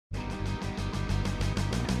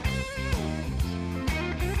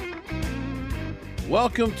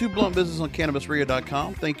Welcome to Blunt Business on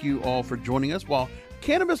CannabisRadio.com. Thank you all for joining us. While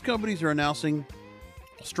cannabis companies are announcing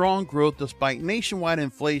strong growth despite nationwide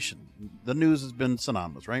inflation, the news has been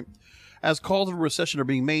synonymous, right? As calls of a recession are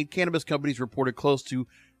being made, cannabis companies reported close to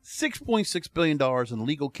 $6.6 billion in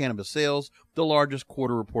legal cannabis sales, the largest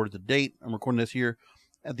quarter reported to date. I'm recording this here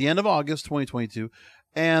at the end of August 2022.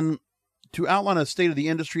 And to outline a state of the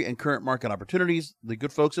industry and current market opportunities, the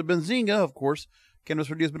good folks at Benzinga, of course,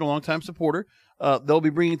 Cannabis Radio has been a long-time supporter. They'll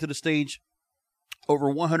be bringing to the stage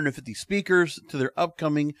over 150 speakers to their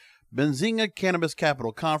upcoming Benzinga Cannabis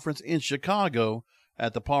Capital Conference in Chicago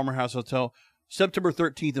at the Palmer House Hotel, September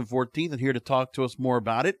 13th and 14th. And here to talk to us more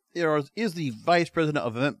about it is the Vice President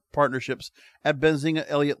of Event Partnerships at Benzinga,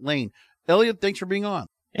 Elliot Lane. Elliot, thanks for being on.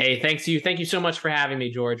 Hey, thanks you. Thank you so much for having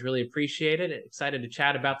me, George. Really appreciate it. Excited to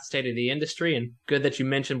chat about the state of the industry, and good that you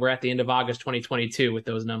mentioned we're at the end of August 2022 with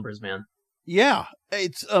those numbers, man. Yeah,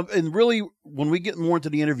 it's and really when we get more into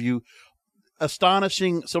the interview,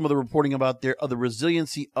 astonishing some of the reporting about the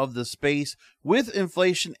resiliency of the space with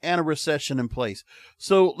inflation and a recession in place.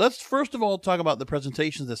 So let's first of all talk about the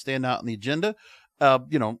presentations that stand out in the agenda.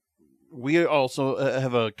 We also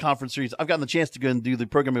have a conference series. I've gotten the chance to go and do the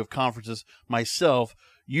programming of conferences myself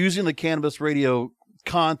using the Cannabis Radio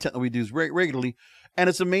content that we do regularly. And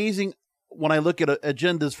it's amazing when I look at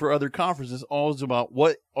agendas for other conferences, always about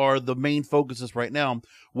what are the main focuses right now.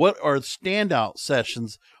 What are standout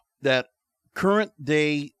sessions that current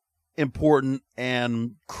day important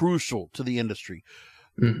and crucial to the industry?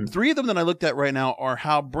 Mm-hmm. Three of them that I looked at right now are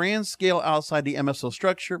how brands scale outside the MSO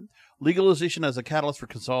structure, legalization as a catalyst for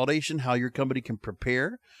consolidation, how your company can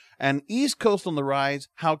prepare, and East Coast on the rise,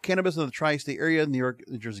 how cannabis in the tri-state area, New York,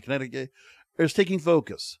 New Jersey, Connecticut, is taking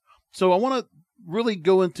focus. So I want to really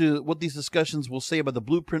go into what these discussions will say about the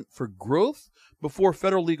blueprint for growth before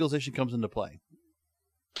federal legalization comes into play.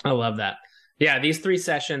 I love that. Yeah, these three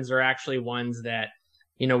sessions are actually ones that,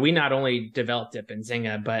 we not only developed at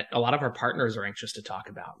Benzinga, but a lot of our partners are anxious to talk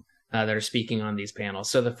about that are speaking on these panels.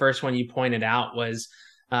 So the first one you pointed out was,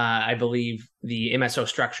 I believe, the MSO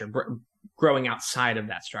structure, growing outside of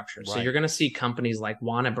that structure. Right. So you're going to see companies like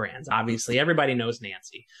Wana Brands. Obviously, everybody knows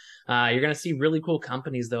Nancy. You're going to see really cool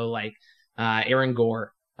companies, though, like Aaron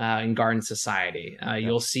Gore in Garden Society.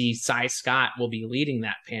 You'll see Cy Scott will be leading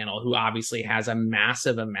that panel, who obviously has a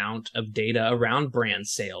massive amount of data around brand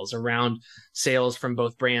sales, around sales from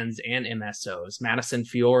both brands and MSOs. Madison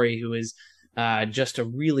Fiore, who is just a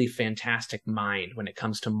really fantastic mind when it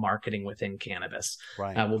comes to marketing within cannabis,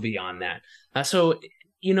 right, will be on that. So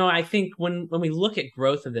I think when we look at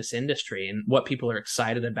growth of this industry and what people are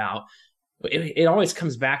excited about, it always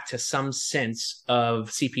comes back to some sense of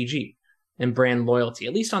CPG and brand loyalty,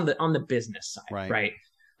 at least on the business side,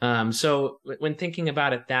 right? So when thinking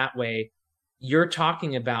about it that way, you're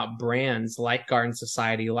talking about brands like Garden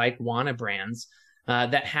Society, like Wana Brands,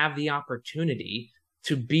 that have the opportunity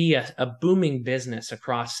to be a booming business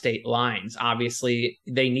across state lines. Obviously,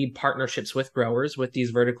 they need partnerships with growers, with these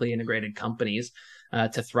vertically integrated companies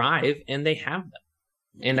to thrive, and they have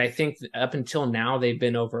them. And I think up until now, they've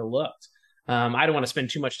been overlooked. I don't want to spend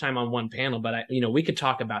too much time on one panel, but we could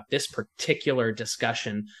talk about this particular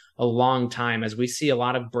discussion a long time, as we see a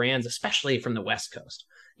lot of brands, especially from the West Coast.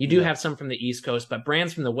 You do have some from the East Coast, but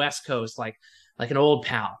brands from the West Coast, like an Old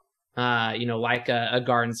Pal, like a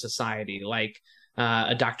Garden Society, like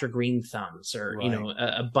a Dr. Green Thumbs, or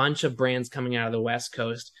a bunch of brands coming out of the West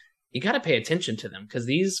Coast. You got to pay attention to them, because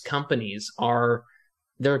these companies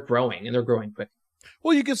they're growing, and they're growing quick.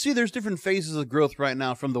 Well, you can see there's different phases of growth right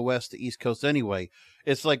now from the West to East Coast anyway.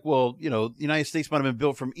 It's like, well, the United States might have been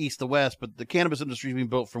built from East to West, but the cannabis industry is being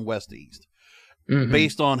built from West to East,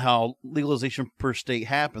 based on how legalization per state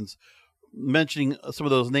happens. Mentioning some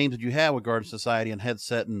of those names that you have with Garden Society and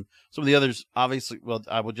Headset and some of the others, obviously, well,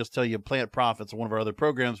 I would just tell you Plant Profits, one of our other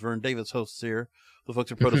programs, Vern Davis hosts here, the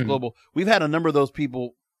folks at Protus Global. We've had a number of those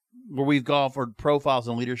people where we've offered profiles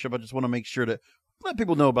in leadership. I just want to make sure to let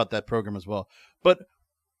people know about that program as well. But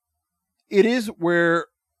it is where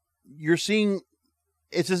you're seeing,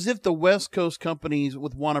 it's as if the West Coast companies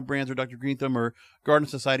with Wana Brands or Dr. Green Thumb or Garden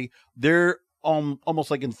Society, they're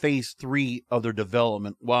almost like in phase 3 of their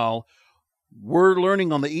development, while we're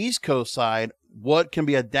learning on the East Coast side what can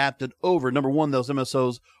be adapted over. Number one, those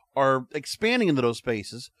MSOs are expanding into those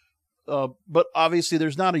spaces, but obviously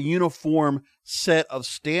there's not a uniform set of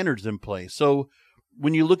standards in place. So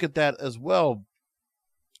when you look at that as well,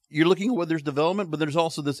 you're looking at where there's development, but there's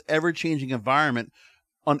also this ever-changing environment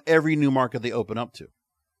on every new market they open up to.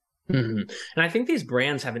 Mm-hmm. And I think these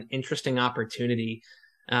brands have an interesting opportunity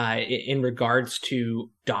in regards to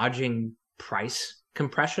dodging price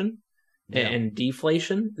compression and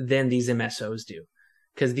deflation than these MSOs do.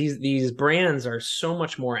 because these brands are so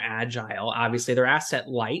much more agile. Obviously, they're asset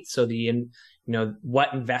light, so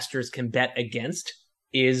what investors can bet against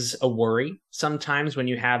is a worry sometimes when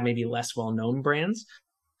you have maybe less well-known brands.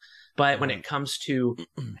 But when it comes to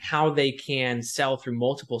how they can sell through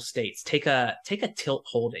multiple states, take a Tilt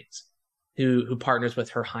Holdings, who partners with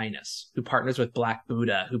Her Highness, who partners with Black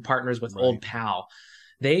Buddha, who partners with Old Pal.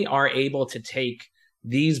 They are able to take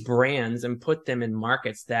these brands and put them in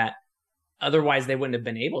markets that otherwise they wouldn't have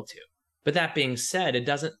been able to. But that being said, it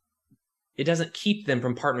doesn't keep them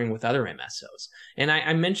from partnering with other MSOs. And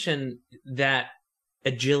I mention that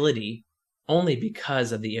agility only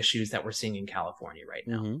because of the issues that we're seeing in California right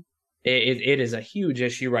now. Mm-hmm. It is a huge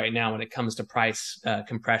issue right now when it comes to price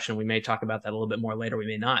compression. We may talk about that a little bit more later. We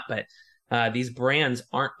may not, but these brands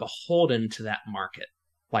aren't beholden to that market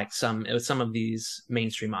like some of these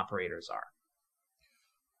mainstream operators are.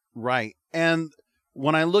 Right. And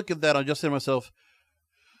when I look at that, I just say to myself,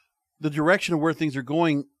 the direction of where things are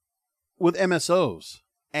going with MSOs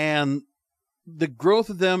and the growth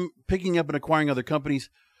of them picking up and acquiring other companies,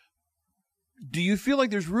 do you feel like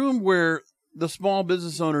there's room where the small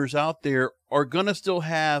business owners out there are going to still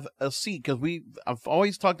have a seat? Because I've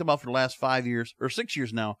always talked about for the last 5 years or 6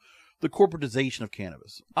 years now, the corporatization of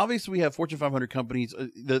cannabis. Obviously, we have Fortune 500 companies,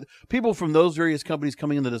 the people from those various companies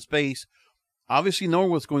coming into the space, obviously knowing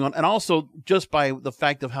what's going on. And also just by the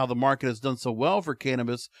fact of how the market has done so well for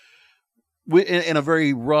cannabis in a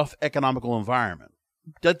very rough economical environment.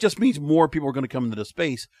 That just means more people are going to come into the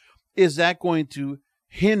space. Is that going to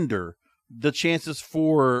hinder the chances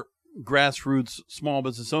for grassroots small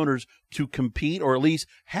business owners to compete or at least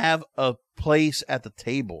have a place at the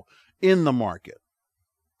table in the market?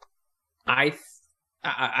 I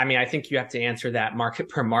mean, I think you have to answer that market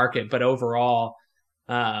per market, but overall,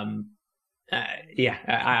 I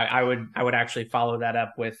would actually follow that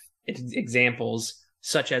up with examples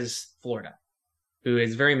such as Florida, who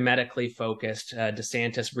is very medically focused.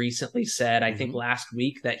 DeSantis recently said, I think last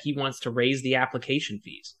week, that he wants to raise the application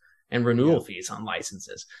fees and renewal fees on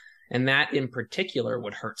licenses. And that in particular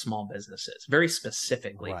would hurt small businesses, very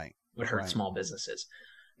specifically would hurt small businesses.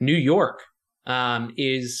 New York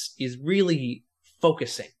is really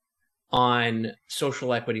focusing on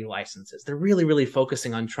social equity licenses. They're really, really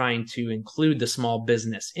focusing on trying to include the small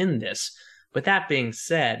business in this. But that being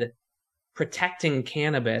said, protecting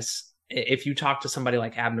cannabis, if you talk to somebody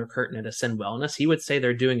like Abner Curtin at Ascend Wellness, he would say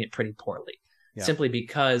they're doing it pretty poorly. Yeah. Simply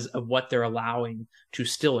because of what they're allowing to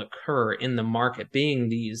still occur in the market, being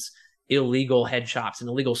these illegal head shops and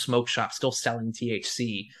illegal smoke shops still selling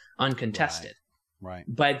THC uncontested. Right.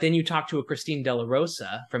 But then you talk to a Christine De La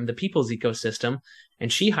Rosa from the People's Ecosystem,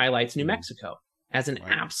 and she highlights New Mexico as an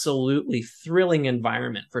absolutely thrilling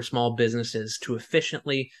environment for small businesses to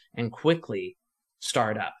efficiently and quickly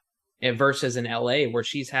start up. Versus in LA, where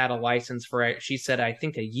she's had a license for, she said, I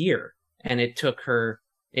think a year, and it took her,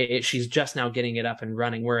 she's just now getting it up and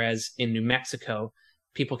running. Whereas in New Mexico,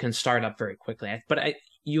 people can start up very quickly. But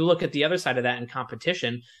you look at the other side of that in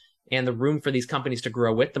competition, and the room for these companies to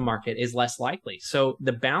grow with the market is less likely. So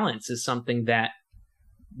the balance is something that,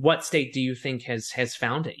 what state do you think has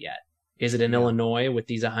found it yet? Is it in Illinois with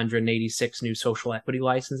these 186 new social equity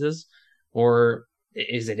licenses, or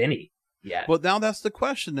is it any yet? Well, now that's the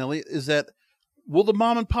question, Nelly, is that will the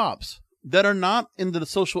mom and pops that are not into the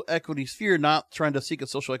social equity sphere, not trying to seek a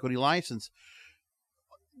social equity license,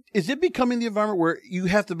 is it becoming the environment where you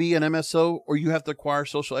have to be an MSO or you have to acquire a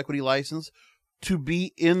social equity license to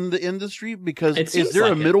be in the industry? Because is there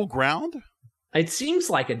a middle ground? It seems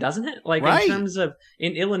like it, doesn't it? Like in terms of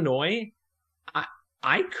in Illinois,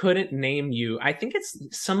 I couldn't name you. I think it's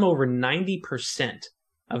some over 90%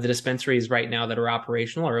 of the dispensaries right now that are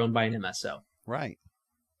operational are owned by an MSO. Right.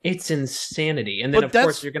 It's insanity. And then, of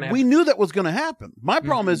course, you're going to have... We knew that was going to happen. My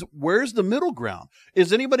problem is, where's the middle ground?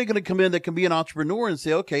 Is anybody going to come in that can be an entrepreneur and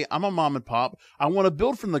say, okay, I'm a mom and pop. I want to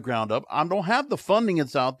build from the ground up. I don't have the funding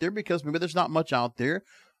that's out there because maybe there's not much out there.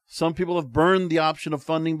 Some people have burned the option of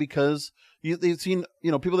funding because they've seen,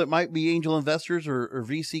 people that might be angel investors or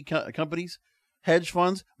VC companies, hedge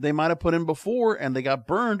funds, they might have put in before and they got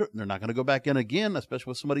burned. They're not going to go back in again, especially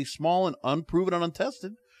with somebody small and unproven and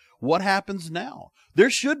untested. What happens now?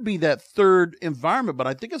 There should be that third environment, but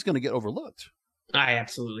I think it's going to get overlooked. I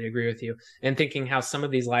absolutely agree with you. And thinking how some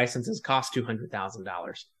of these licenses cost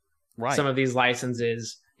 $200,000. Right. Some of these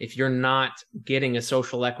licenses, if you're not getting a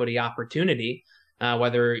social equity opportunity,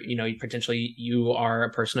 whether, potentially you are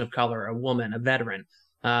a person of color, a woman, a veteran,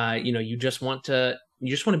 you just want to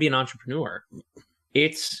be an entrepreneur.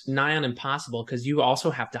 It's nigh on impossible because you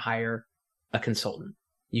also have to hire a consultant.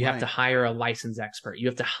 You have to hire a licensed expert. You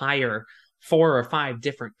have to hire 4 or 5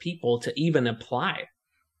 different people to even apply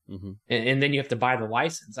and then you have to buy the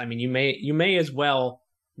license. I mean, you may as well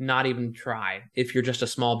not even try if you're just a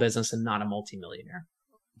small business and not a multimillionaire.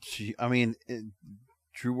 I mean,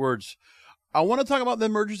 true words. I want to talk about the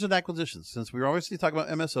mergers and acquisitions, since we're obviously talking about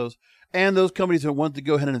MSOs and those companies that want to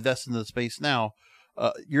go ahead and invest in the space now.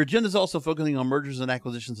 Your agenda is also focusing on mergers and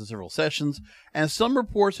acquisitions in several sessions, and some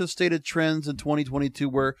reports have stated trends in 2022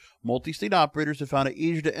 where multi-state operators have found it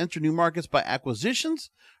easier to enter new markets by acquisitions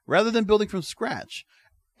rather than building from scratch.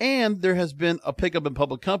 And there has been a pickup in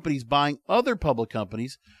public companies buying other public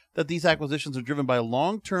companies, that these acquisitions are driven by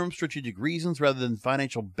long-term strategic reasons rather than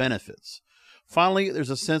financial benefits. Finally, there's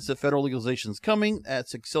a sense that federal legalization is coming.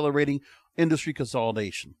 That's accelerating industry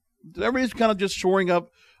consolidation. Everybody's kind of just shoring up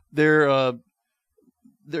their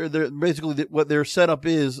basically what their setup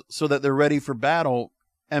is so that they're ready for battle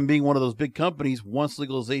and being one of those big companies once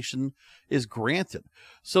legalization is granted.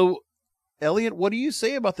 So, Elliot, what do you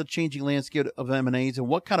say about the changing landscape of M&As, and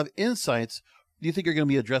what kind of insights do you think are going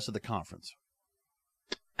to be addressed at the conference?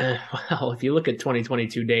 Well, if you look at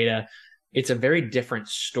 2022 data, it's a very different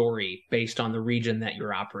story based on the region that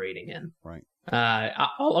you're operating in. Right.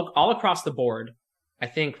 All across the board, I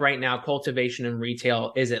think right now cultivation and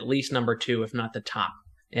retail is at least number 2, if not the top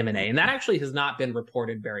M&A. And that actually has not been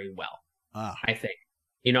reported very well, I think.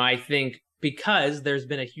 I think because there's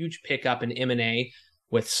been a huge pickup in M&A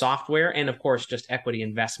with software and, of course, just equity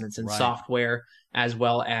investments in software, as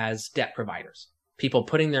well as debt providers. People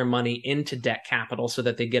putting their money into debt capital so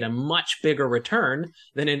that they get a much bigger return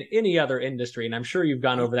than in any other industry. And I'm sure you've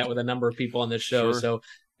gone over that with a number of people on this show. Sure. So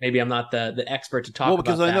maybe I'm not the expert to talk about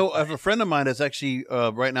that. Well, because I know I have a friend of mine that's actually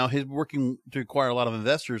right now, he's working to acquire a lot of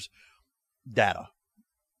investors' data.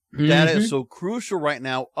 Data is so crucial right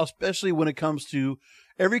now, especially when it comes to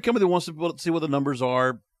every company that wants to see what the numbers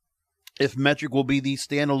are. If Metrc will be the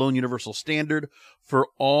standalone universal standard for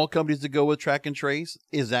all companies to go with track and trace,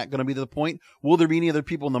 is that going to be the point? Will there be any other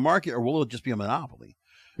people in the market, or will it just be a monopoly?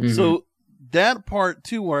 So that part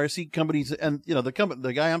too, where I see companies, and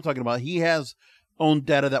the guy I'm talking about, he has owned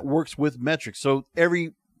data that works with Metrc. So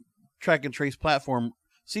every track and trace platform,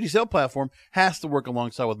 CDCL platform, has to work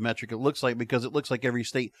alongside with Metrc. It looks like every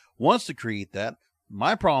state wants to create that.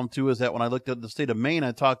 My problem too is that when I looked at the state of Maine,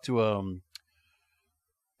 I talked to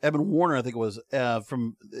Evan Warner, I think it was,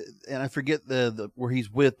 and I forget where he's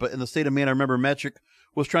with, but in the state of Maine, I remember Metrc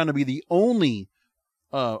was trying to be the only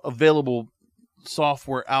available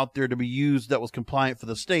software out there to be used that was compliant for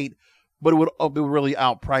the state, but it would really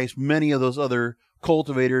outprice many of those other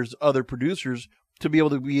cultivators, other producers to be able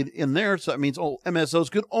to be in there. So that means MSOs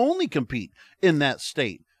could only compete in that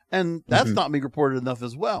state. And that's not being reported enough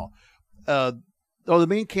as well. The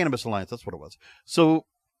Maine Cannabis Alliance, that's what it was. So,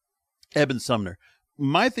 Eben Sumner.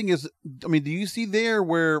 My thing is, I mean, do you see there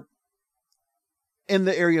where in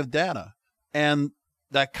the area of data and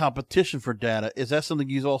that competition for data, is that something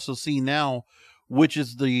you also see now, which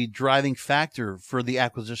is the driving factor for the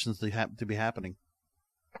acquisitions to be happening?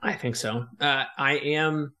 I think so.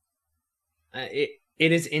 It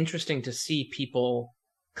is interesting to see people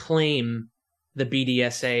claim the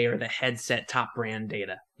BDSA or the headset top brand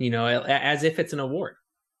data, as if it's an award.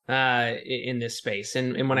 In this space.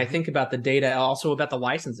 And when I think about the data, also about the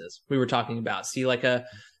licenses we were talking about, see like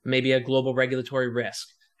maybe a global regulatory risk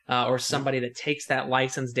or somebody that takes that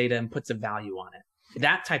license data and puts a value on it.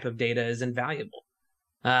 That type of data is invaluable.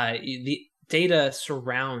 The data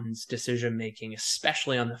surrounds decision-making,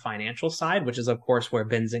 especially on the financial side, which is, of course, where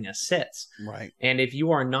Benzinga sits. Right. And if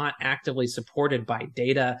you are not actively supported by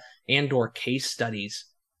data and or case studies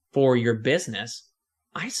for your business,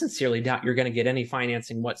 I sincerely doubt you're going to get any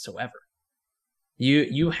financing whatsoever.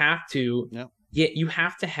 You have to you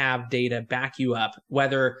have to have data back you up.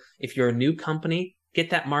 Whether if you're a new company, get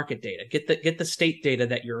that market data, get the state data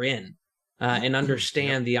that you're in, and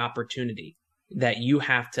understand the opportunity that you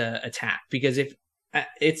have to attack. Because if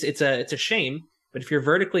it's a shame, but if you're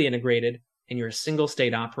vertically integrated and you're a single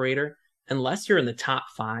state operator, unless you're in the top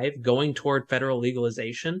 5 going toward federal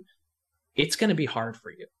legalization, it's going to be hard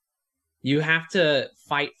for you. You have to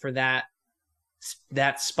fight for that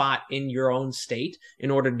spot in your own state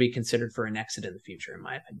in order to be considered for an exit in the future, in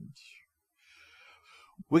my opinion.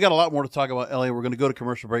 We got a lot more to talk about, Elliot. We're going to go to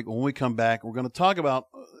commercial break. When we come back, we're going to talk about,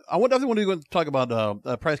 I definitely want to talk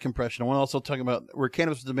about price compression. I want to also talk about where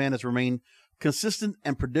cannabis demand has remained consistent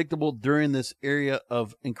and predictable during this area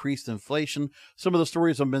of increased inflation. Some of the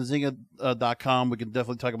stories on Benzinga.com, we can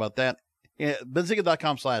definitely talk about that.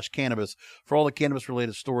 Benzinga.com/cannabis for all the cannabis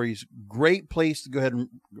related stories. Great place to go ahead and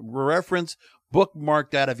reference, bookmark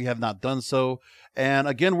that if you have not done so. And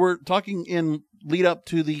again, we're talking in lead up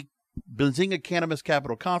to the Benzinga Cannabis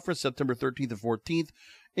Capital Conference, September 13th and 14th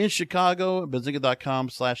in Chicago,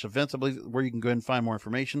 benzinga.com/events, I believe, where you can go ahead and find more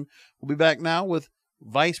information. We'll be back now with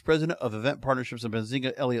Vice President of Event Partnerships at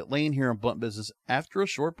Benzinga, Elliot Lane, here on Blunt Business after a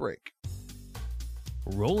short break.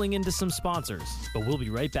 Rolling into some sponsors, but we'll be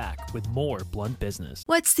right back with more Blunt Business.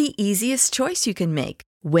 What's the easiest choice you can make?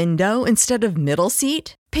 Window instead of middle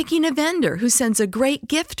seat? Picking a vendor who sends a great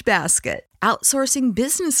gift basket? Outsourcing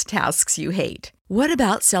business tasks you hate? What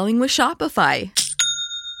about selling with Shopify?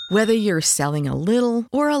 Whether you're selling a little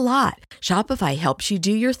or a lot, Shopify helps you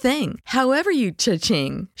do your thing, however you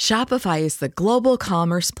cha-ching. Shopify is the global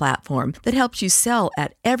commerce platform that helps you sell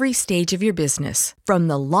at every stage of your business. From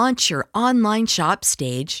the launch your online shop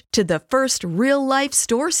stage to the first real-life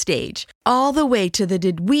store stage, all the way to the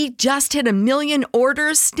did we just hit 1 million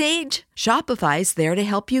orders stage. Shopify's there to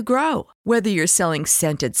help you grow. Whether you're selling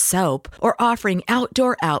scented soap or offering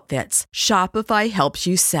outdoor outfits, Shopify helps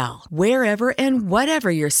you sell. Wherever and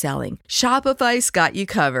whatever you're selling, Shopify's got you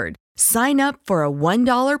covered. Sign up for a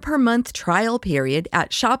 $1 per month trial period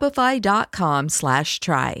at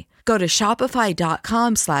shopify.com/try. Go to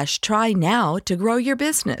shopify.com/try now to grow your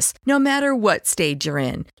business, no matter what stage you're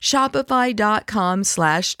in.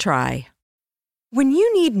 Shopify.com/try. When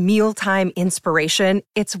you need mealtime inspiration,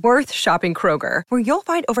 it's worth shopping Kroger, where you'll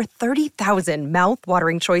find over 30,000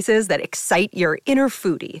 mouth-watering choices that excite your inner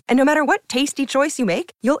foodie. And no matter what tasty choice you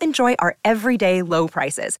make, you'll enjoy our everyday low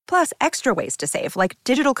prices, plus extra ways to save, like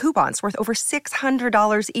digital coupons worth over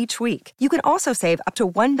 $600 each week. You can also save up to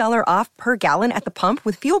 $1 off per gallon at the pump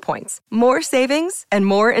with fuel points. More savings and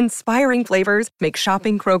more inspiring flavors make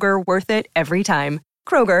shopping Kroger worth it every time.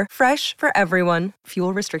 Kroger, fresh for everyone.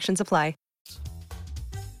 Fuel restrictions apply.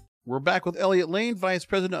 We're back with Elliot Lane, Vice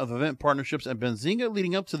President of Event Partnerships at Benzinga,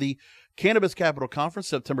 leading up to the Cannabis Capital Conference,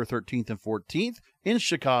 September 13th and 14th in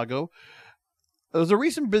Chicago. There was a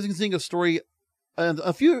recent Benzinga story and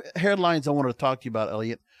a few headlines I wanted to talk to you about,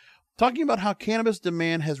 Elliot, talking about how cannabis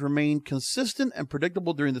demand has remained consistent and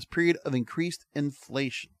predictable during this period of increased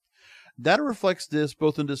inflation. Data reflects this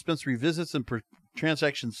both in dispensary visits and per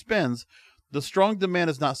transaction spends. The strong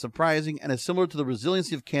demand is not surprising and is similar to the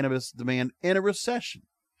resiliency of cannabis demand in a recession.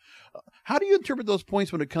 How do you interpret those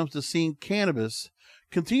points when it comes to seeing cannabis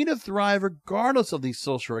continue to thrive regardless of these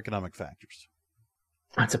social or economic factors?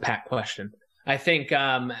 That's a packed question. I think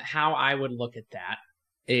how I would look at that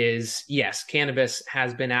is, yes, cannabis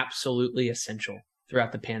has been absolutely essential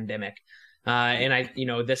throughout the pandemic. And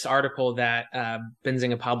this article that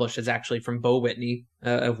Benzinga published is actually from Bo Whitney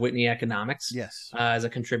of Whitney Economics. Yes, as a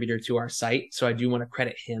contributor to our site. So I do want to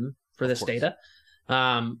credit him for this data.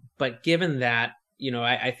 But given that,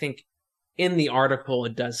 I think in the article,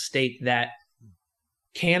 it does state that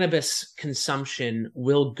cannabis consumption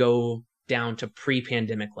will go down to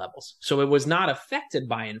pre-pandemic levels. So it was not affected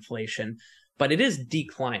by inflation, but it is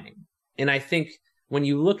declining. And I think when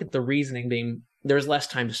you look at the reasoning being there's less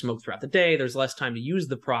time to smoke throughout the day, there's less time to use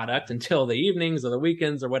the product until the evenings or the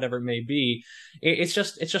weekends or whatever it may be, it's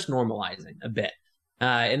just normalizing a bit.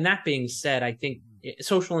 And that being said, I think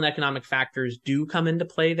social and economic factors do come into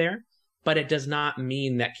play there. But it does not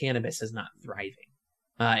mean that cannabis is not thriving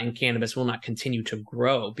and cannabis will not continue to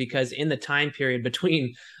grow, because in the time period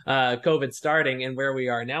between COVID starting and where we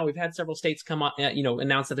are now, we've had several states come on,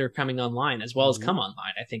 announce that they're coming online as well as come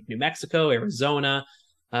online. I think New Mexico, Arizona,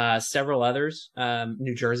 several others,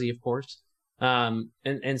 New Jersey, of course,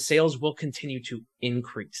 and sales will continue to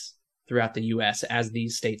increase throughout the U.S. as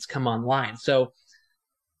these states come online. So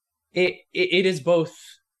it is both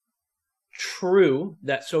true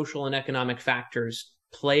that social and economic factors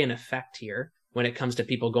play an effect here when it comes to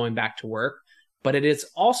people going back to work, but it is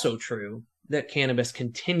also true that cannabis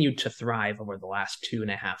continued to thrive over the last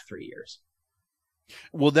 2.5, 3 years.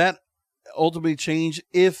 Will that ultimately change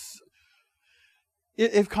if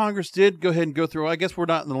Congress did go ahead and go through? I guess we're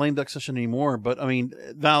not in the lame duck session anymore, but I mean,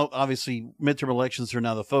 now obviously midterm elections are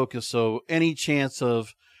now the focus. So any chance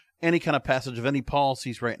of any kind of passage of any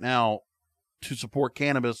policies right now to support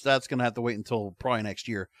cannabis, that's going to have to wait until probably next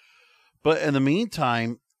year. But in the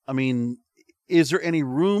meantime, I mean, is there any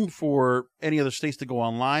room for any other states to go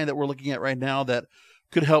online that we're looking at right now that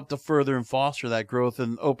could help to further and foster that growth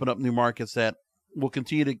and open up new markets that will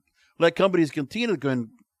continue to let companies continue to go and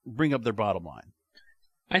bring up their bottom line?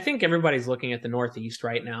 I think everybody's looking at the Northeast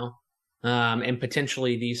right now, and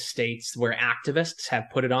potentially these states where activists have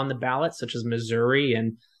put it on the ballot, such as Missouri,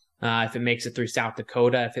 and if it makes it through South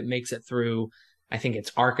Dakota, if it makes it through, I think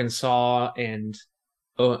it's Arkansas and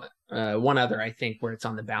one other, I think, where it's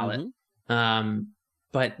on the ballot.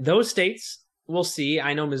 But those states, we'll see.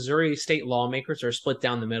 I know Missouri state lawmakers are split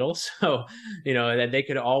down the middle, so that they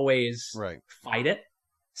could always fight it.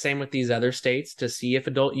 Same with these other states to see if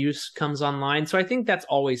adult use comes online. So I think that's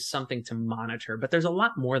always something to monitor, but there's a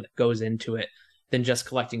lot more that goes into it than just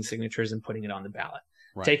collecting signatures and putting it on the ballot.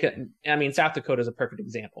 Right. South Dakota is a perfect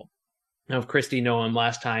example of Kristi Noem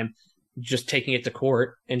last time just taking it to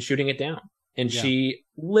court and shooting it down. And she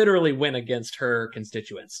literally went against her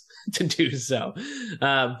constituents to do so.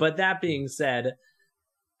 But that being said,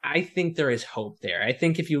 I think there is hope there. I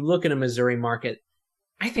think if you look at a Missouri market,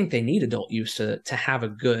 I think they need adult use to have a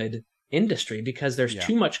good industry because there's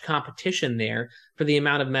too much competition there for the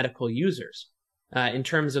amount of medical users. In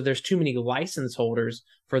terms of there's too many license holders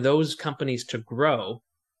for those companies to grow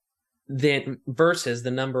versus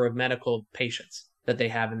the number of medical patients that they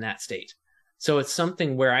have in that state. So it's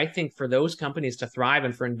something where I think for those companies to thrive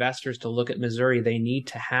and for investors to look at Missouri, they need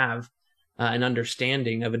to have an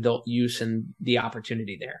understanding of adult use and the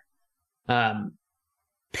opportunity there.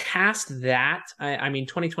 Past that,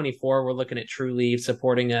 2024, we're looking at Trulieve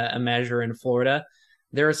supporting a measure in Florida.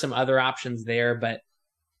 There are some other options there, but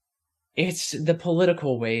the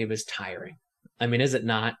political wave is tiring. Is it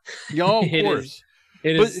not? Yeah, of course.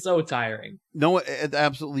 It is so tiring. No, it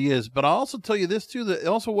absolutely is. But I'll also tell you this, too, that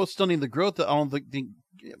also what's stunning the growth, that I don't think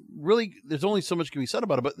really, there's only so much can be said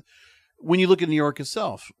about it. But when you look at New York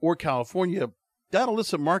itself or California, that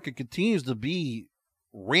illicit market continues to be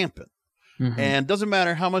rampant. Mm-hmm. And it doesn't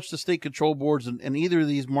matter how much the state control boards in either of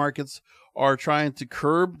these markets are trying to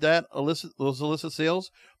curb those illicit sales.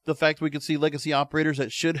 The fact we could see legacy operators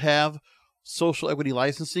that should have social equity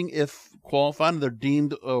licensing, if qualified and they're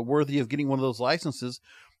deemed worthy of getting one of those licenses.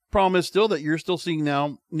 Problem is still that you're still seeing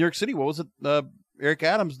now New York City. What was it? Eric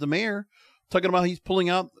Adams, the mayor, talking about he's pulling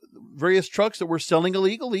out various trucks that were selling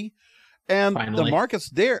illegally, and the market's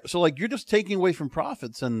there. So you're just taking away from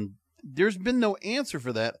profits, and there's been no answer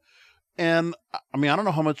for that. And I don't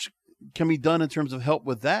know how much can be done in terms of help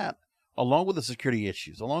with that, along with the security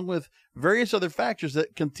issues, along with various other factors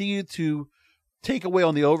that continue to take away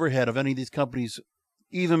on the overhead of any of these companies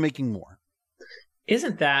even making more.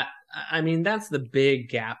 Isn't that, that's the big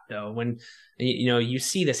gap though, when, you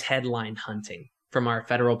see this headline hunting from our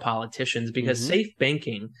federal politicians, because safe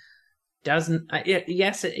banking doesn't,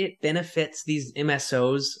 it benefits these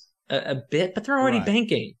MSOs a bit, but they're already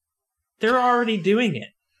banking. They're already doing it.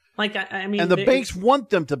 And the banks want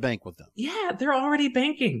them to bank with them. Yeah, they're already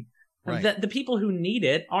banking. Right. The people who need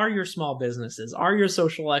it are your small businesses, are your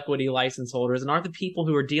social equity license holders, and are the people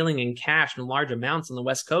who are dealing in cash in large amounts on the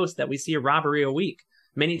West Coast that we see a robbery a week,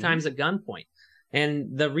 many times at gunpoint.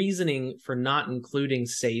 And the reasoning for not including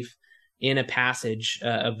SAFE in a passage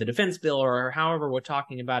of the defense bill, or however we're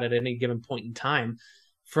talking about it at any given point in time,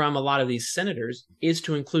 from a lot of these senators is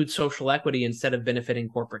to include social equity instead of benefiting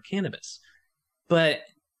corporate cannabis. But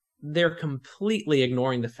they're completely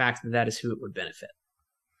ignoring the fact that is who it would benefit.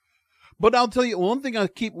 But I'll tell you, one thing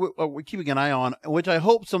we're keeping an eye on, which I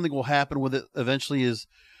hope something will happen with it eventually, is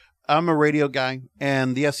I'm a radio guy,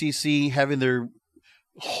 and the SEC having their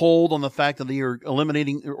hold on the fact that they are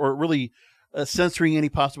eliminating or really censoring any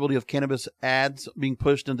possibility of cannabis ads being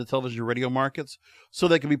pushed into television and radio markets, so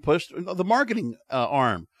they can be pushed. The marketing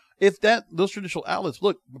arm, if those traditional outlets,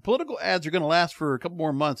 look, the political ads are going to last for a couple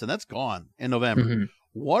more months, and that's gone in November. Mm-hmm.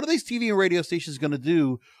 What are these TV and radio stations going to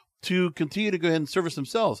do to continue to go ahead and service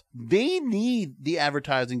themselves? They need the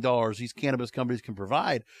advertising dollars these cannabis companies can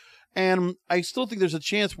provide. And I still think there's a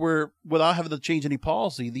chance where, without having to change any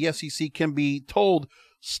policy, the SEC can be told,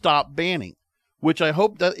 stop banning, which I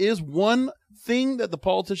hope that is one thing that the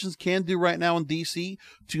politicians can do right now in D.C.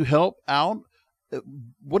 to help out.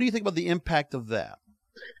 What do you think about the impact of that?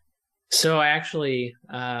 So I actually,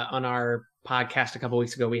 on our podcast a couple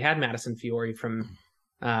weeks ago, we had Madison Fiore from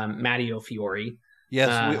Matteo Fiore.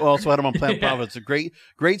 Yes, we also had him on Plant Profit. It's a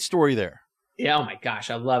great story there. Yeah, oh my gosh,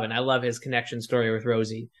 I love it. I love his connection story with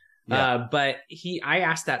Rosie. Yeah. But I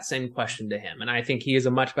asked that same question to him, and I think he is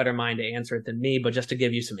a much better mind to answer it than me. But just to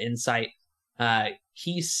give you some insight,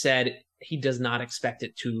 he said he does not expect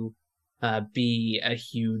it to be a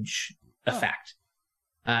huge effect.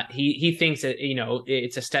 He thinks that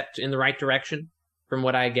it's a step in the right direction from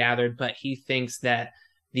what I gathered, but he thinks that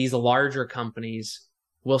these larger companies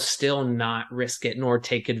will still not risk it nor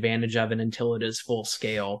take advantage of it until it is full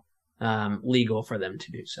scale legal for them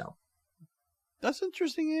to do so. That's an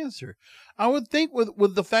interesting answer. I would think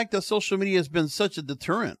with the fact that social media has been such a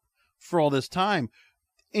deterrent for all this time,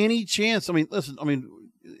 any chance,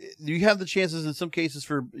 you have the chances in some cases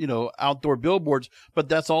for, outdoor billboards, but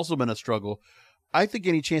that's also been a struggle. I think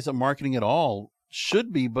any chance at marketing at all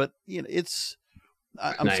should be, but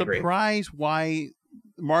I'm surprised why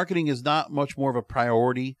marketing is not much more of a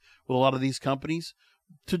priority with a lot of these companies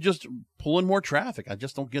to just pull in more traffic. I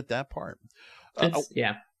just don't get that part.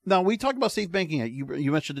 Yeah. Now, we talked about safe banking.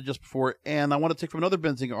 You mentioned it just before, and I want to take from another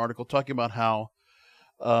Benzinga article talking about how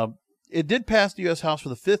it did pass the U.S. House for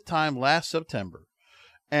the 5th time last September,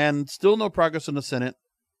 and still no progress in the Senate.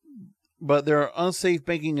 But there are unsafe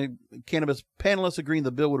banking cannabis panelists agreeing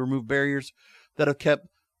the bill would remove barriers that have kept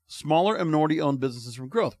smaller and minority-owned businesses from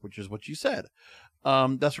growth, which is what you said.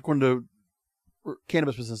 That's according to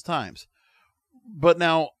Cannabis Business Times. But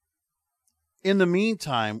now, in the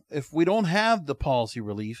meantime, if we don't have the policy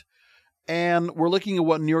relief, and we're looking at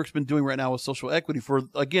what New York's been doing right now with social equity for,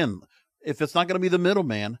 again, if it's not going to be the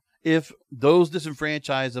middleman, if those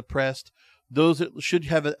disenfranchised, oppressed, those that should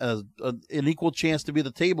have an equal chance to be at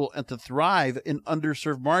the table and to thrive in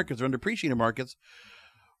underserved markets or underappreciated markets,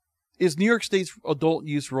 is New York State's adult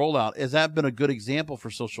use rollout, has that been a good example for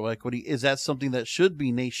social equity? Is that something that should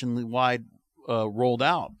be nationwide rolled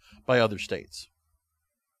out by other states?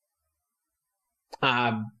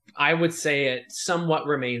 I would say it somewhat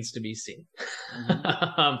remains to be seen.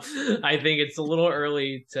 I think it's a little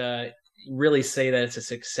early to really say that it's a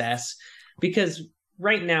success, because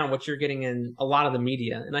right now what you're getting in a lot of the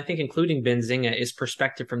media, and I think including Benzinga, is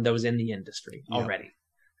perspective from those in the industry already.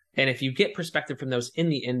 And if you get perspective from those in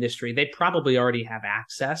the industry, they probably already have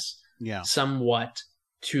access somewhat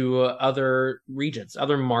to other regions,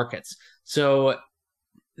 other markets. So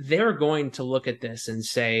they're going to look at this and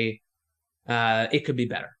say, it could be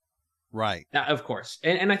better. Right. Of course.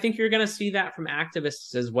 And I think you're going to see that from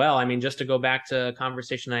activists as well. I mean, just to go back to a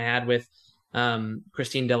conversation I had with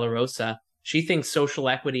Christine De La Rosa, she thinks social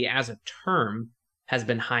equity as a term has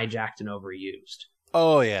been hijacked and overused.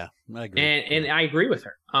 Oh, yeah. I agree. And I agree with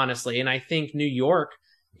her, honestly. And I think New York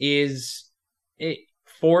is,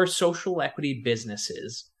 for social equity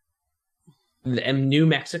businesses, and New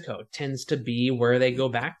Mexico tends to be where they go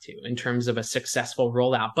back to in terms of a successful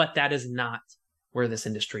rollout. But that is not where this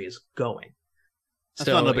industry is going. That's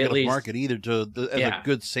not a big enough market either as a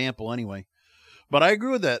good sample anyway. But I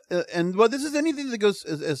agree with that. This is anything that goes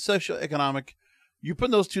as socioeconomic. You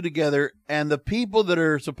put those two together, and the people that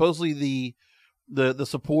are supposedly the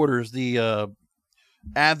supporters, the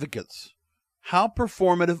advocates, how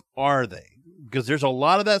performative are they? Because there's a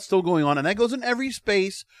lot of that still going on, and that goes in every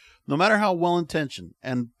space, no matter how well-intentioned.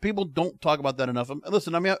 And people don't talk about that enough.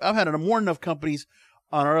 Listen, I mean, I've had more than enough companies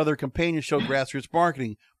on our other companion show, Grassroots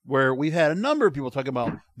Marketing, where we've had a number of people talk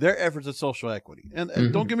about their efforts at social equity.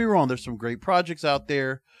 And don't get me wrong, there's some great projects out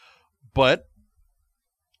there, but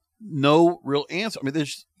no real answer. I mean,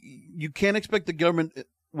 you can't expect the government,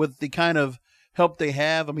 with the kind of help they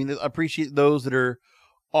have. I mean, I appreciate those that are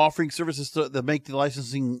offering services that make the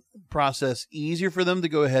licensing process easier for them to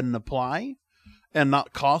go ahead and apply and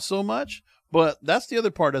not cost so much. But that's the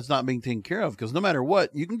other part that's not being taken care of, because no matter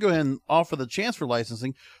what, you can go ahead and offer the chance for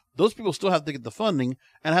licensing. Those people still have to get the funding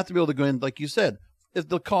and have to be able to go in, like you said, if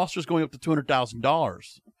the cost is going up to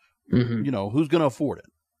 $200,000, who's going to afford it?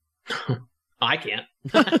 I can't.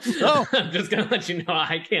 No. I'm just going to let you know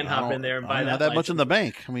I can't hop in there and buy that. Not that much in the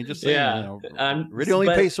bank. I mean, just saying, really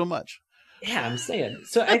only pay so much. Yeah, I'm saying.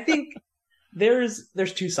 So I think there's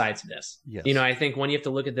two sides to this. Yes. I think one, you have to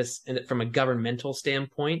look at this from a governmental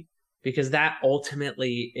standpoint, because that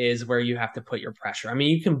ultimately is where you have to put your pressure. I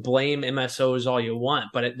mean, you can blame MSOs all you want,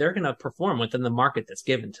 but they're going to perform within the market that's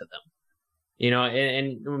given to them.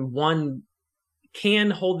 And one can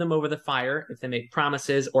hold them over the fire if they make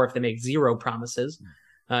promises, or if they make zero promises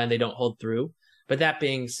and they don't hold through. But that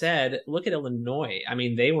being said, look at Illinois. I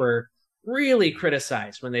mean, they were really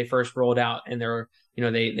criticized when they first rolled out, and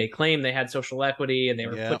they claimed they had social equity, and they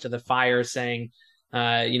were put to the fire, saying,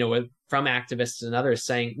 from activists and others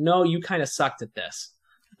saying, no, you kind of sucked at this.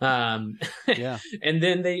 And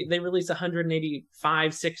then they released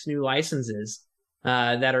 6 new licenses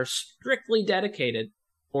that are strictly dedicated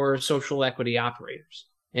for social equity operators,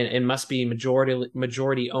 and must be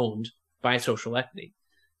majority owned by social equity.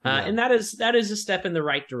 And that is a step in the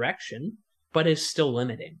right direction, but is still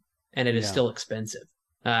limiting, and it is still expensive.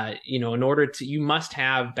 In order to, you must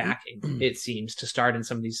have backing, it seems, to start in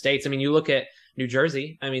some of these states. I mean, you look at New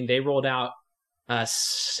Jersey. I mean, they rolled out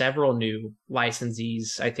several new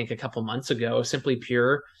licensees, I think, a couple months ago. Simply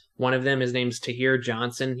Pure, one of them, his name's Tahir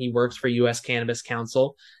Johnson. He works for U.S. Cannabis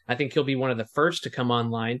Council. I think he'll be one of the first to come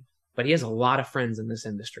online, but he has a lot of friends in this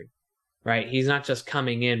industry, right? He's not just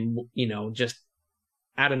coming in, just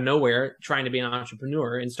out of nowhere trying to be an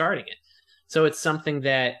entrepreneur and starting it. So it's something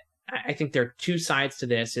that I think there are two sides to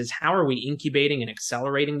this: is how are we incubating and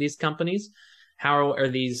accelerating these companies? How are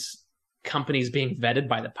these companies being vetted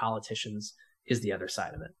by the politicians is the other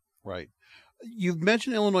side of it. Right. You've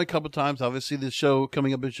mentioned Illinois a couple of times. Obviously, this show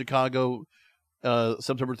coming up in Chicago,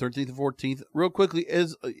 September 13th and 14th. Real quickly,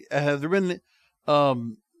 have there been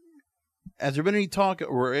Has there been any talk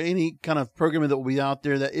or any kind of programming that will be out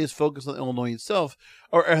there that is focused on Illinois itself?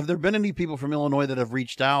 Or have there been any people from Illinois that have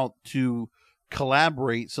reached out to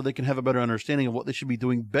collaborate so they can have a better understanding of what they should be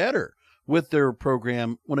doing better with their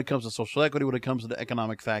program when it comes to social equity, when it comes to the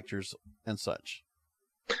economic factors and such?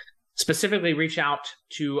 Specifically reach out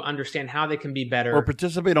to understand how they can be better. Or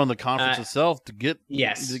participate on the conference itself to get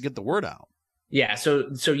the word out. Yeah, so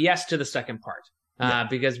yes to the second part.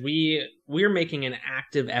 Because we're making an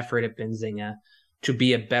active effort at Benzinga to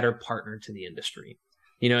be a better partner to the industry.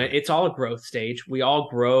 You know, it's all a growth stage. We all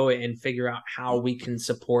grow and figure out how we can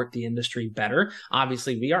support the industry better.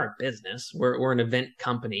 Obviously, we are a business. We're an event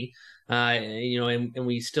company, and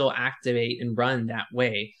we still activate and run that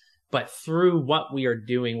way. But through what we are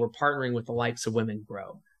doing, we're partnering with the likes of Women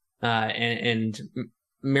Grow and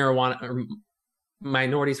marijuana, or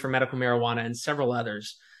Minorities for Medical Marijuana, and several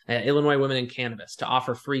others. Illinois Women in Cannabis, to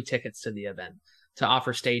offer free tickets to the event, to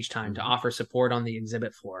offer stage time, to offer support on the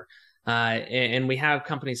exhibit floor. And we have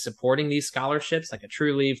companies supporting these scholarships like a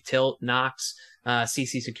Trulieve, Tilt, Knox,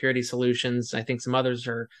 CC Security Solutions. I think some others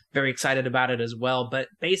are very excited about it as well. But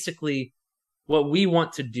basically, what we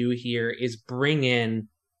want to do here is bring in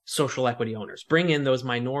social equity owners, bring in those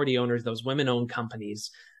minority owners, those women-owned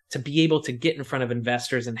companies, to be able to get in front of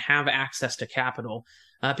investors and have access to capital,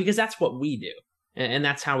 because that's what we do. And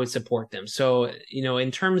that's how we support them. So,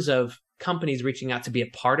 in terms of companies reaching out to be a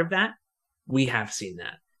part of that, we have seen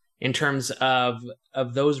that. In terms of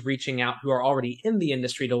those reaching out who are already in the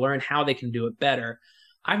industry to learn how they can do it better,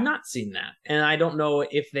 I've not seen that. And I don't know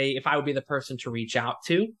if I would be the person to reach out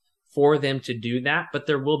to for them to do that, but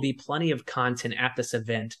there will be plenty of content at this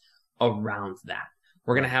event around that.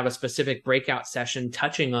 We're going to have a specific breakout session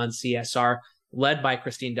touching on CSR, led by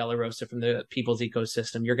Christine De La Rosa from the People's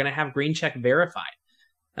Ecosystem. You're going to have Green Check Verified,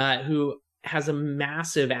 who has a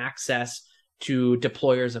massive access to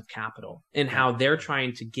deployers of capital and how they're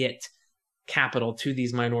trying to get capital to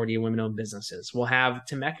these minority and women-owned businesses. We'll have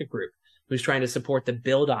Temecca Group, who's trying to support the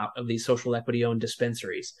build-out of these social equity-owned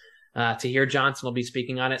dispensaries. Tahir Johnson will be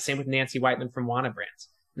speaking on it. Same with Nancy Whiteman from Wana Brands.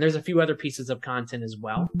 And there's a few other pieces of content as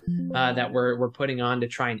well that we're putting on to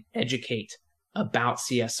try and educate about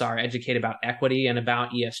CSR, educate about equity and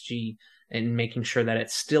about ESG, and making sure that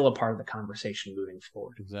it's still a part of the conversation moving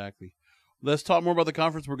forward. Exactly. Let's talk more about the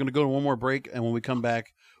conference. We're going to go to one more break, and when we come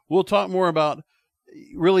back, we'll talk more about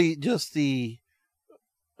really just the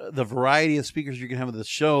variety of speakers you can have at this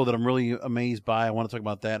show that I'm really amazed by. I want to talk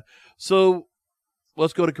about that. So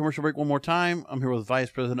let's go to commercial break one more time. I'm here with Vice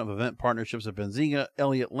President of Event Partnerships at Benzinga,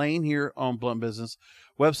 Elliot Lane, here on Blunt Business.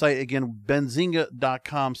 Website, again,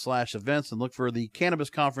 benzinga.com/events, and look for the Cannabis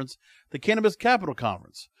Conference, the Cannabis Capital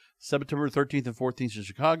Conference, September 13th and 14th in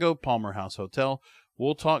Chicago, Palmer House Hotel.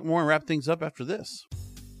 We'll talk more and wrap things up after this.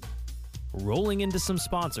 Rolling into some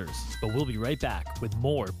sponsors, but we'll be right back with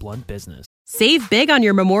more Blunt Business. Save big on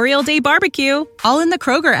your Memorial Day barbecue, all in the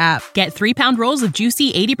Kroger app. Get 3-pound rolls of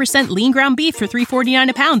juicy 80% lean ground beef for $3.49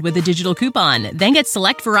 a pound with a digital coupon. Then get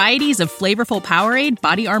select varieties of flavorful Powerade,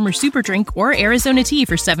 Body Armor Super Drink, or Arizona tea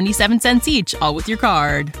for 77 cents each, all with your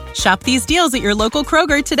card. Shop these deals at your local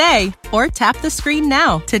Kroger today, or tap the screen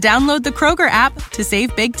now to download the Kroger app to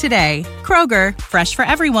save big today. Kroger, fresh for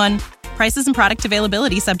everyone. Prices and product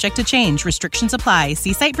availability subject to change. Restrictions apply.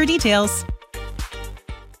 See site for details.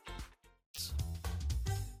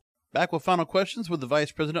 Back with final questions with the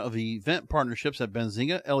Vice President of Event Partnerships at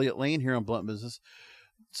Benzinga, Elliot Lane, here on Blunt Business.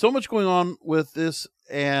 So much going on with this,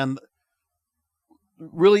 and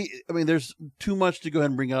really, I mean, there's too much to go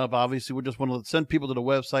ahead and bring up. Obviously, we just want to send people to the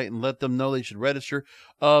website and let them know they should register.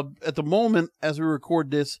 At the moment, as we record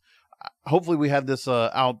this, hopefully we have this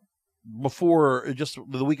out before just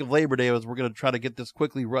the week of Labor Day, as we're going to try to get this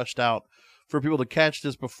quickly rushed out for people to catch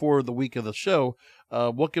this before the week of the show.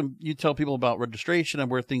 What can you tell people about registration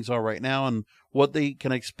and where things are right now and what they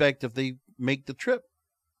can expect if they make the trip?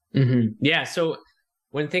 Mm-hmm. Yeah. So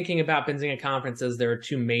when thinking about Benzinga conferences, there are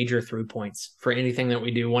two major through points for anything that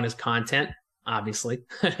we do. One is content, obviously,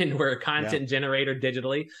 and we're a content generator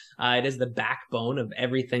digitally. It is the backbone of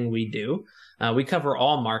everything we do. We cover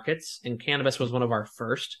all markets, and cannabis was one of our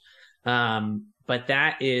first. But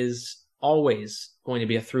that is always going to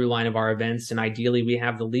be a through line of our events. And ideally, we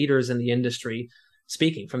have the leaders in the industry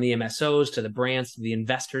speaking, from the MSOs to the brands, to the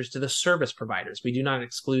investors, to the service providers. We do not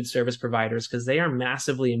exclude service providers because they are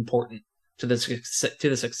massively important to the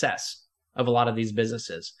success of a lot of these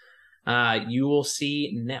businesses. You will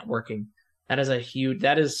see networking.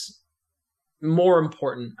 That is more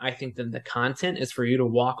important, I think, than the content, is for you to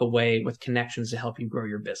walk away with connections to help you grow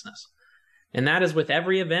your business. And that is with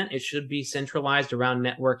every event. It should be centralized around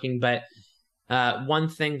networking, but one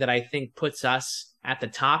thing that I think puts us at the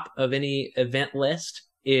top of any event list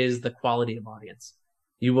is the quality of audience.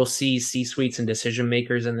 You will see C-suites and decision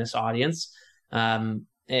makers in this audience, and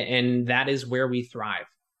that is where we thrive.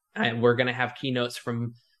 We're going to have keynotes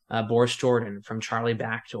from Boris Jordan, from Charlie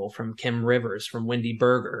Bachtell, from Kim Rivers, from Wendy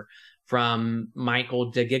Berger, from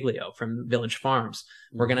Michael DeGiglio from Village Farms.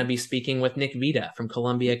 We're going to be speaking with Nick Vita from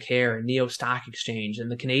Columbia Care and Neo Stock Exchange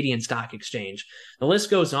and the Canadian Stock Exchange. The list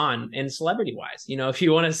goes on. And celebrity-wise, if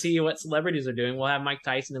you want to see what celebrities are doing, we'll have Mike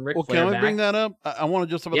Tyson and Ric Flair can back. I bring that up? I want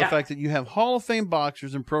to just talk about the fact that you have Hall of Fame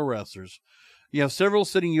boxers and pro wrestlers. You have several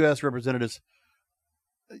sitting U.S. representatives.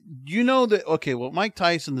 You know that, Mike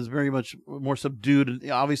Tyson is very much more subdued.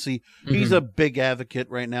 Obviously, he's a big advocate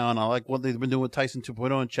right now, and I like what they've been doing with Tyson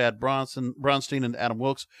 2.0 and Chad Bronstein and Adam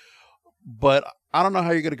Wilkes. But I don't know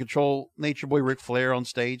how you're going to control Nature Boy Ric Flair on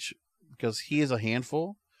stage because he is a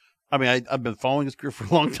handful. I mean, I've been following his career for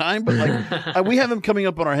a long time, but we have him coming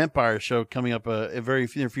up on our Empire show coming up a very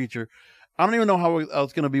near future. I don't even know how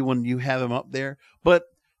it's going to be when you have him up there. But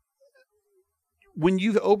when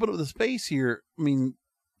you've opened up the space here, I mean,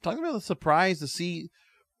 talk about the surprise to see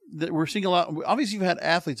that we're seeing a lot. Obviously, you've had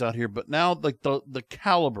athletes out here, but now like the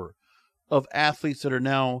caliber of athletes that are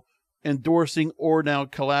now endorsing or now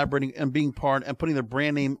collaborating and being part and putting their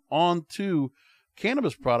brand name onto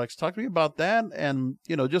cannabis products. Talk to me about that, and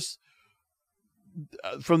just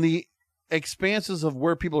from the expanses of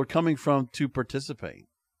where people are coming from to participate.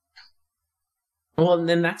 Well, and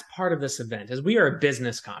then that's part of this event, is we are a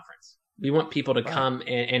business conference. We want people to come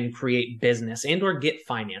and create business and or get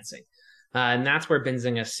financing. And that's where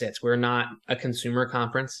Benzinga sits. We're not a consumer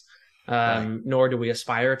conference, nor do we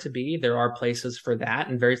aspire to be. There are places for that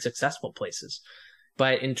and very successful places.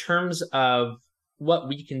 But in terms of what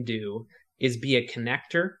we can do is be a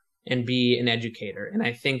connector and be an educator. And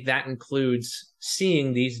I think that includes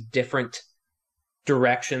seeing these different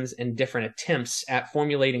directions and different attempts at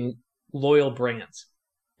formulating loyal brands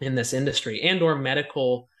in this industry and or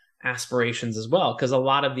medical aspirations as well, because a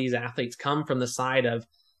lot of these athletes come from the side of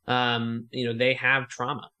they have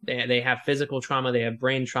trauma, they have physical trauma, they have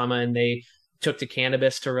brain trauma, and they took to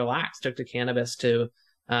cannabis to relax, took to cannabis to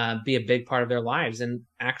be a big part of their lives. And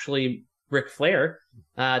actually Ric Flair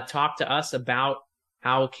talked to us about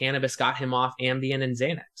how cannabis got him off Ambien and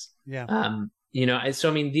Xanax. So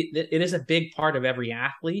I mean it is a big part of every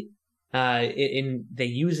athlete, they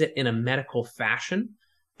use it in a medical fashion.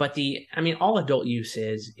 But all adult use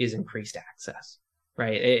is increased access,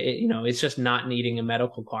 right? It's just not needing a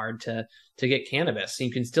medical card to get cannabis. You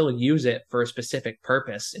can still use it for a specific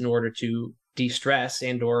purpose in order to de-stress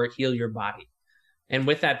and or heal your body. And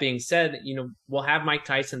with that being said, we'll have Mike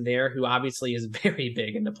Tyson there, who obviously is very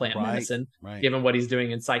big into plant medicine, given what he's doing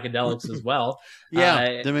in psychedelics as well.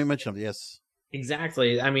 Didn't we mention him? Yes.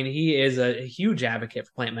 Exactly. I mean, he is a huge advocate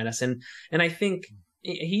for plant medicine. And I think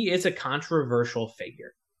he is a controversial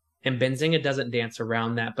figure. And Benzinga doesn't dance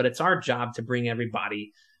around that, but it's our job to bring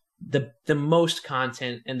everybody the most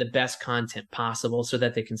content and the best content possible so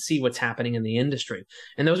that they can see what's happening in the industry.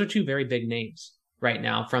 And those are two very big names right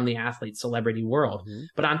now from the athlete celebrity world.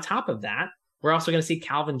 But on top of that, we're also going to see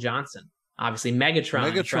Calvin Johnson, obviously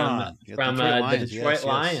Megatron. from the Detroit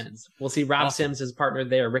Lions. We'll see Rob Sims, his partner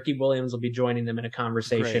there. Ricky Williams will be joining them in a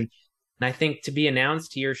conversation. Great. And I think to be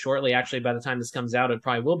announced here shortly, actually by the time this comes out, it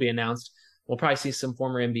probably will be announced. We'll probably see some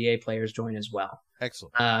former NBA players join as well.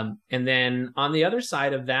 Excellent. And then on the other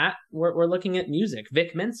side of that, we're looking at music.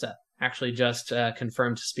 Vic Mensa actually just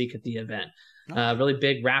confirmed to speak at the event. Really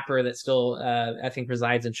big rapper that still, I think,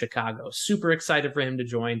 resides in Chicago. Super excited for him to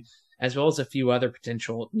join, as well as a few other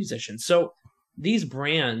potential musicians. So these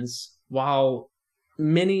brands, while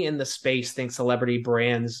many in the space think celebrity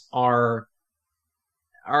brands are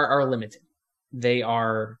limited, they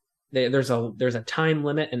are. There's a time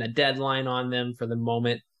limit and a deadline on them for the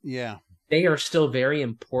moment. Yeah. They are still very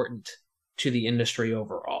important to the industry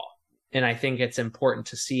overall. And I think it's important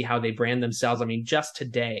to see how they brand themselves. I mean, just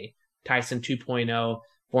today, Tyson 2.0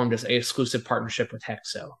 formed an exclusive partnership with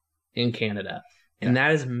Hexo in Canada. And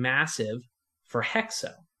that is massive for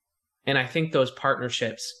Hexo. And I think those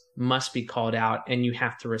partnerships must be called out, and you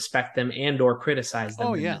have to respect them and or criticize them.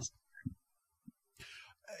 Oh, yeah.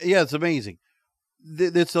 Yeah, it's amazing.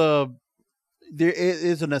 There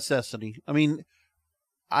is a necessity. I mean,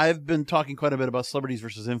 I've been talking quite a bit about celebrities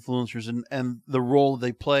versus influencers and the role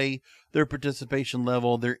they play, their participation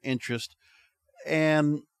level, their interest.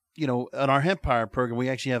 And, in our Empire program, we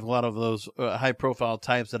actually have a lot of those high-profile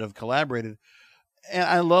types that have collaborated. And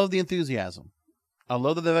I love the enthusiasm. I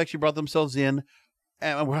love that they've actually brought themselves in,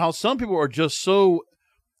 and how some people are just so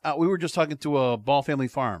we were just talking to Ball Family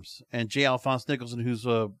Farms and J. Alphonse Nicholson, who's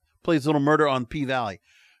plays Little Murder on P-Valley.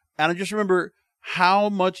 And I just remember how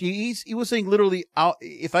much he was saying literally,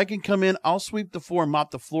 if I can come in, I'll sweep the floor and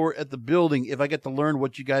mop the floor at the building if I get to learn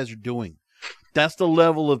what you guys are doing. That's the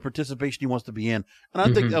level of participation he wants to be in. And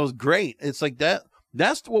I think that was great. It's like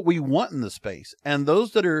that's what we want in the space. And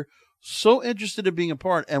those that are so interested in being a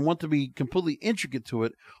part and want to be completely intricate to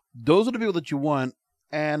it, those are the people that you want.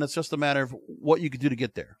 And it's just a matter of what you can do to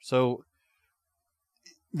get there. So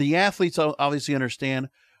the athletes obviously understand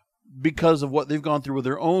because of what they've gone through with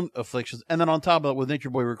their own afflictions. And then on top of that, with Nature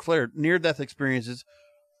Boy Ric Flair, near-death experiences,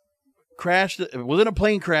 was in a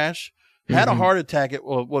plane crash, had a heart attack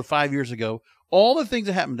 5 years ago, all the things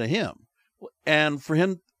that happened to him. And for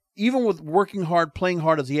him, even with working hard, playing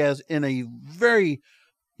hard as he has in a very,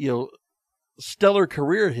 stellar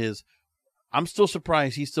career of his, I'm still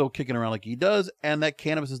surprised he's still kicking around like he does, and that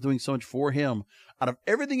cannabis is doing so much for him. Out of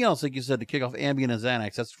everything else, like you said, to kick off Ambien and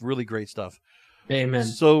Xanax, that's really great stuff. Amen.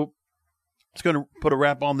 So it's going to put a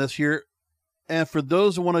wrap on this here. And for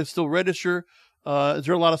those who want to still register, is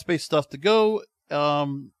there a lot of space stuff to go?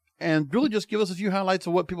 And really just give us a few highlights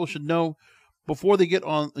of what people should know before they get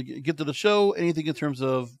to the show. Anything in terms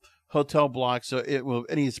of hotel blocks,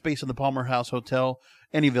 any space in the Palmer House Hotel,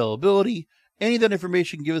 any availability, any of that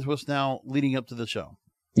information, give it to us now leading up to the show.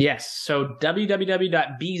 Yes. So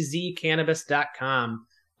www.bzcannabis.com.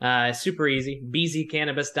 Super easy.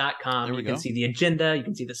 bzcannabis.com. You can see the agenda. You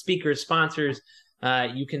can see the speakers, sponsors.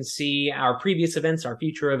 You can see our previous events, our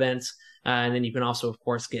future events. And then you can also, of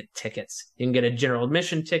course, get tickets. You can get a general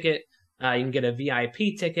admission ticket. You can get a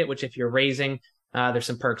VIP ticket, which if you're raising, there's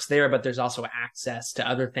some perks there, but there's also access to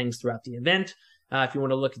other things throughout the event. If you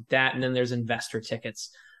want to look at that. And then there's investor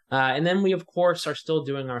tickets. And then we, of course, are still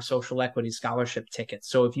doing our social equity scholarship tickets.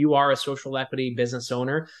 So if you are a social equity business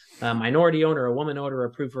owner, a minority owner, a woman owner,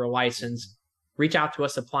 approved for a license, reach out to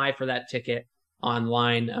us, apply for that ticket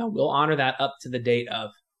online. We'll honor that up to the date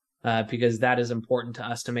of, because that is important to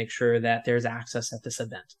us to make sure that there's access at this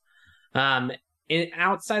event.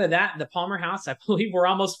 Outside of that, the Palmer House, I believe we're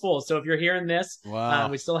almost full. So if you're hearing this,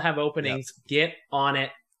 we still have openings. Yep. Get on it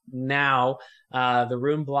now. The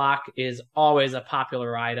room block is always a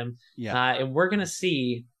popular item. Yeah. And we're going to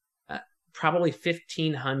see probably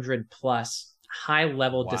 1,500 plus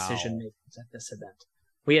high-level decision makers at this event.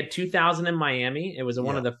 We had 2,000 in Miami. It was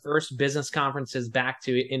one of the first business conferences back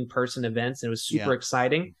to in-person events. And it was super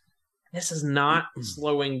exciting. This is not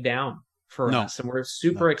slowing down for us. And we're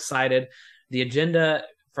super excited. The agenda,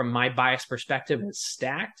 from my biased perspective, is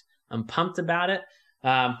stacked. I'm pumped about it.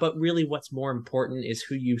 But really what's more important is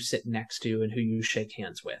who you sit next to and who you shake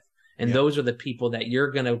hands with. And those are the people that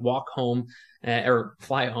you're going to walk home or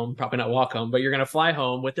fly home, probably not walk home, but you're going to fly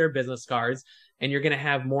home with their business cards, and you're going to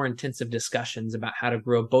have more intensive discussions about how to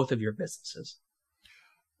grow both of your businesses.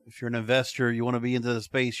 If you're an investor, you want to be into the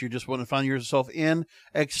space, you just want to find yourself in,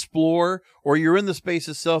 explore, or you're in the space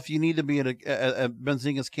itself, you need to be at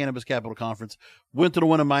Benzinga's Cannabis Capital Conference. Went to the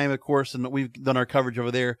one in Miami, of course, and we've done our coverage over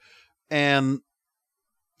there. And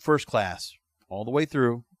first class all the way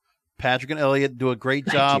through. Patrick and Elliot do a great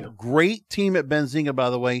job. Great team at Benzinga, by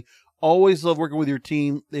the way. Always love working with your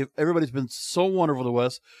team. Everybody's been so wonderful to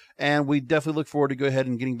us, and we definitely look forward to go ahead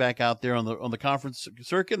and getting back out there on the conference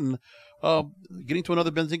circuit and getting to another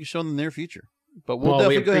Benzinga show in the near future. But we'll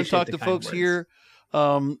definitely go ahead and talk to folks here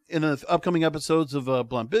in the upcoming episodes of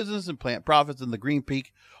Blunt Business and Plant Profits and the Green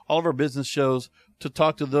Peak, all of our business shows, to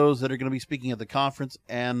talk to those that are going to be speaking at the conference.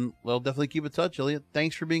 And we'll definitely keep in touch, Elliot.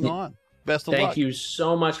 Thanks for being on. Best of luck. Thank you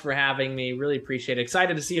so much for having me. Really appreciate it.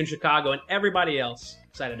 Excited to see you in Chicago, and everybody else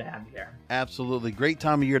excited to have you there. Absolutely. Great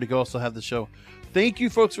time of year to go also have the show. Thank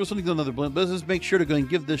you, folks, for listening to another Blunt Business. Make sure to go and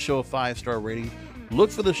give this show a 5-star rating.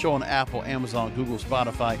 Look for the show on Apple, Amazon, Google,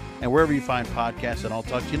 Spotify, and wherever you find podcasts. And I'll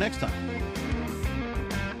talk to you next time.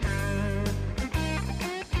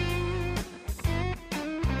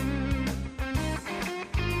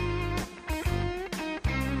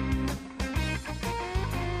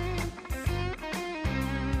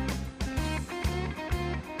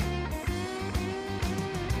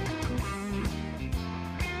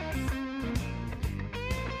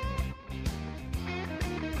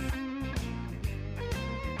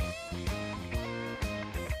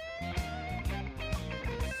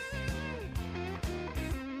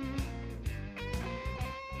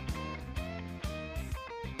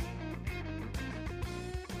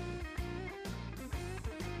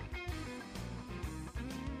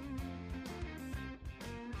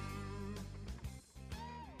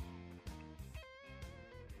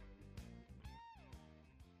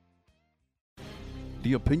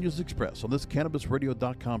 The opinions expressed on this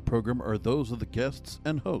CannabisRadio.com program are those of the guests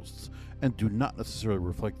and hosts and do not necessarily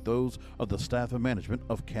reflect those of the staff and management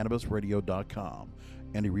of CannabisRadio.com.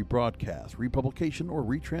 Any rebroadcast, republication, or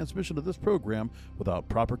retransmission of this program without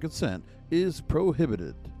proper consent is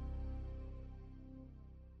prohibited.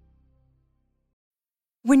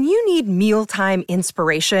 When you need mealtime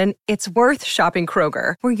inspiration, it's worth shopping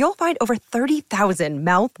Kroger, where you'll find over 30,000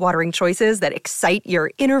 mouth-watering choices that excite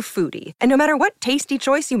your inner foodie. And no matter what tasty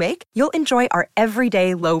choice you make, you'll enjoy our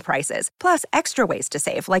everyday low prices, plus extra ways to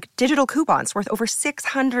save, like digital coupons worth over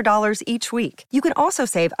 $600 each week. You can also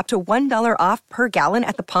save up to $1 off per gallon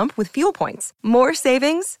at the pump with fuel points. More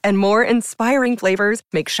savings and more inspiring flavors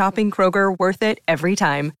make shopping Kroger worth it every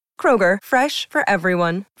time. Kroger, fresh for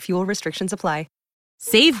everyone. Fuel restrictions apply.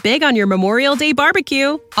 Save big on your Memorial Day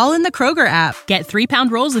barbecue, all in the Kroger app. Get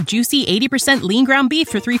 3-pound rolls of juicy 80% lean ground beef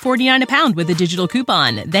for $3.49 a pound with a digital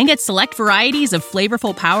coupon. Then get select varieties of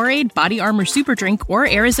flavorful Powerade, Body Armor Super Drink, or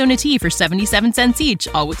Arizona tea for 77 cents each,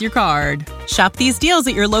 all with your card. Shop these deals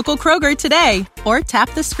at your local Kroger today, or tap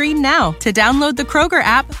the screen now to download the Kroger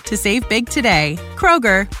app to save big today.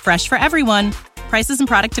 Kroger, fresh for everyone. Prices and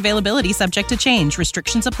product availability subject to change.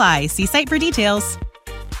 Restrictions apply. See site for details.